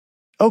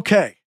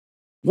Okay,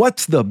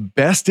 what's the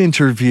best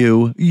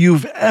interview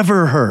you've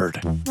ever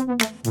heard?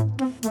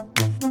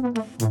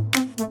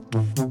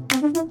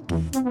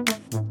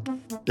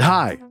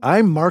 Hi,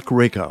 I'm Mark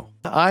Rako.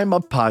 I'm a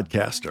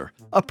podcaster,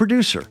 a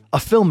producer, a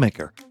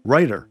filmmaker,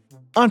 writer,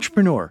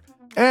 entrepreneur,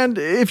 and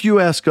if you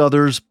ask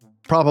others,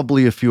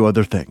 probably a few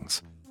other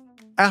things.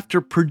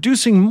 After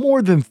producing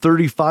more than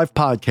 35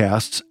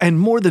 podcasts and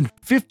more than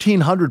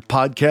 1,500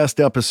 podcast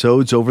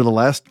episodes over the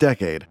last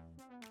decade,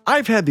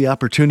 I've had the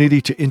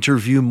opportunity to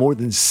interview more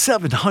than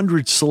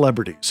 700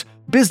 celebrities,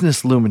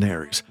 business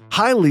luminaries,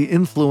 highly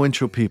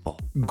influential people,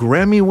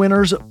 Grammy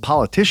winners,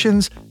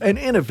 politicians, and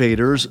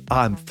innovators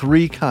on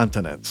 3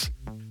 continents.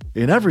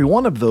 In every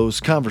one of those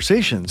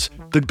conversations,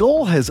 the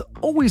goal has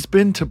always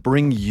been to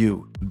bring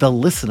you, the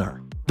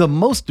listener, the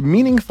most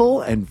meaningful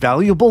and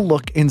valuable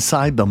look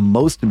inside the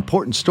most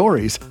important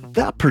stories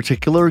that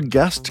particular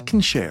guest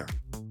can share.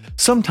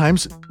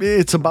 Sometimes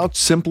it's about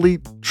simply,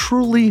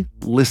 truly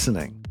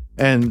listening.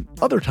 And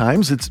other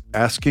times it's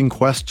asking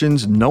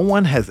questions no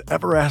one has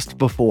ever asked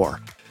before.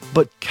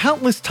 But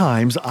countless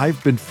times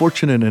I've been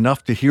fortunate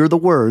enough to hear the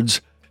words,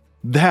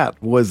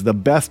 "That was the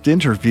best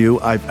interview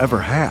I've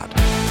ever had."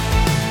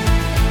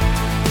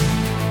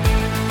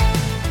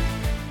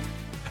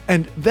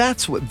 And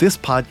that's what this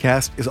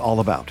podcast is all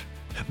about.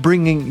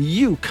 Bringing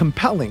you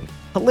compelling,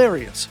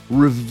 hilarious,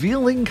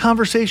 revealing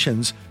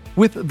conversations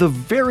with the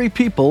very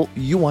people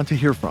you want to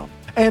hear from.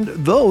 And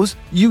those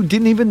you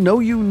didn't even know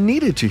you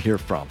needed to hear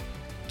from.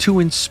 To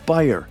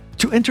inspire,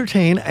 to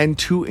entertain, and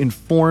to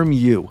inform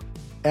you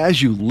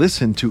as you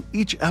listen to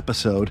each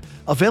episode,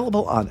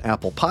 available on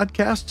Apple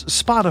Podcasts,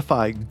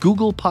 Spotify,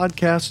 Google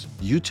Podcasts,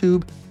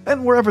 YouTube,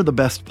 and wherever the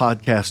best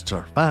podcasts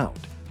are found.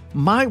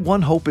 My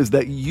one hope is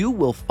that you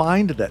will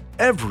find that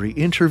every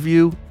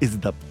interview is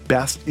the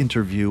best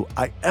interview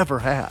I ever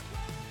had.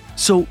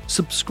 So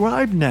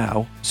subscribe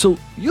now so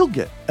you'll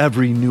get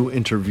every new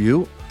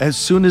interview as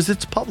soon as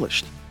it's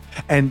published.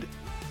 And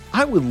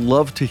I would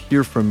love to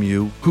hear from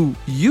you who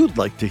you'd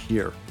like to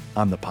hear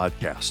on the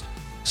podcast.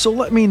 So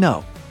let me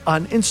know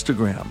on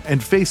Instagram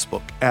and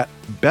Facebook at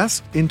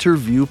Best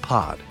Interview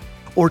Pod,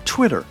 or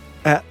Twitter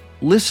at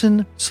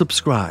Listen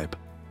Subscribe,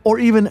 or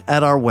even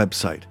at our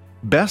website,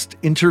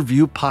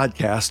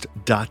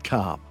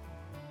 bestinterviewpodcast.com.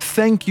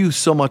 Thank you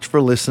so much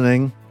for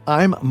listening.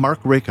 I'm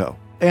Mark Rako,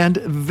 and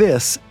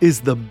this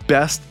is the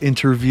best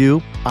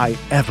interview I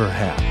ever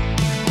had.